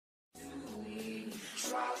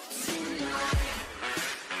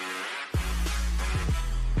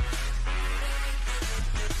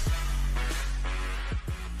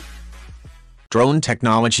Drone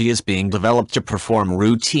technology is being developed to perform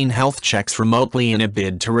routine health checks remotely in a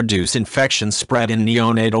bid to reduce infection spread in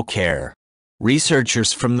neonatal care.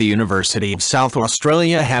 Researchers from the University of South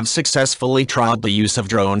Australia have successfully trialed the use of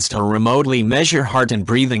drones to remotely measure heart and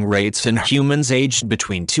breathing rates in humans aged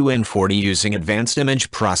between 2 and 40 using advanced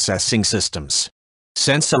image processing systems.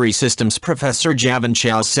 Sensory Systems Professor Javaan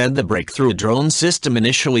Chahl said the breakthrough drone system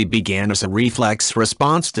initially began as a reflex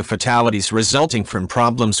response to fatalities resulting from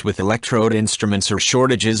problems with electrode instruments or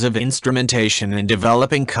shortages of instrumentation in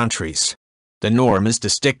developing countries. The norm is to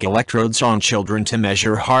stick electrodes on children to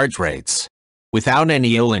measure heart rates. Without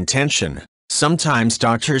any ill intention, sometimes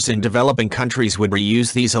doctors in developing countries would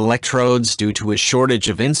reuse these electrodes due to a shortage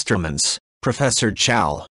of instruments, Professor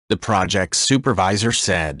Chahl, the project's supervisor,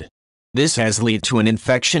 said. This has led to an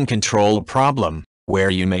infection control problem, where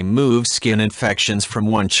you may move skin infections from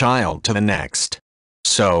one child to the next.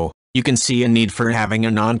 So, you can see a need for having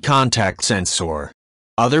a non-contact sensor.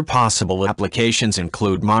 Other possible applications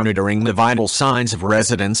include monitoring the vital signs of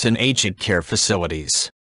residents in aged care facilities.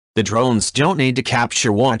 The drones don't need to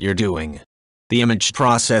capture what you're doing. The image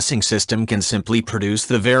processing system can simply produce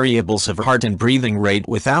the variables of heart and breathing rate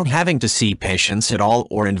without having to see patients at all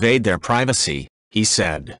or invade their privacy, he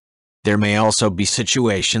said. There may also be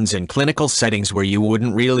situations in clinical settings where you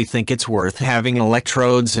wouldn't really think it's worth having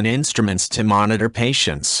electrodes and instruments to monitor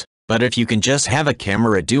patients, but if you can just have a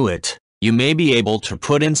camera do it, you may be able to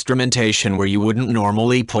put instrumentation where you wouldn't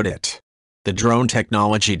normally put it. The drone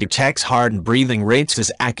technology detects heart and breathing rates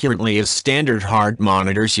as accurately as standard heart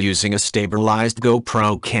monitors using a stabilized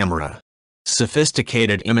GoPro camera.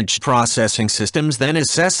 Sophisticated image processing systems then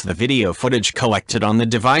assess the video footage collected on the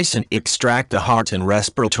device and extract the heart and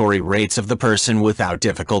respiratory rates of the person without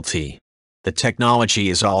difficulty. The technology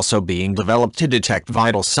is also being developed to detect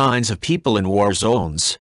vital signs of people in war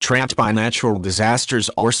zones, trapped by natural disasters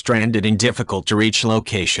or stranded in difficult-to-reach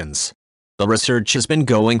locations. The research has been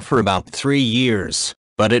going for about 3 years,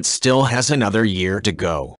 but it still has another year to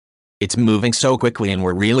go. It's moving so quickly and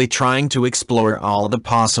we're really trying to explore all the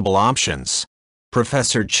possible options.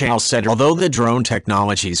 Professor Chahl said although the drone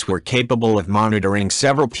technologies were capable of monitoring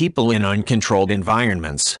several people in uncontrolled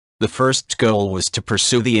environments, the first goal was to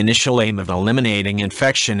pursue the initial aim of eliminating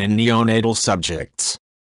infection in neonatal subjects.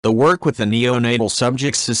 The work with the neonatal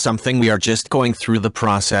subjects is something we are just going through the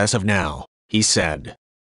process of now, he said.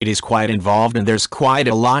 It is quite involved and there's quite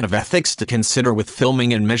a lot of ethics to consider with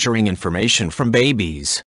filming and measuring information from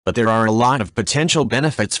babies. But there are a lot of potential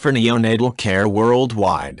benefits for neonatal care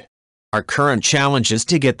worldwide. Our current challenge is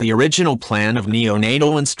to get the original plan of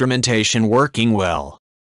neonatal instrumentation working well.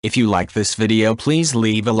 If you like this video, please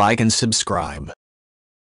leave a like and subscribe.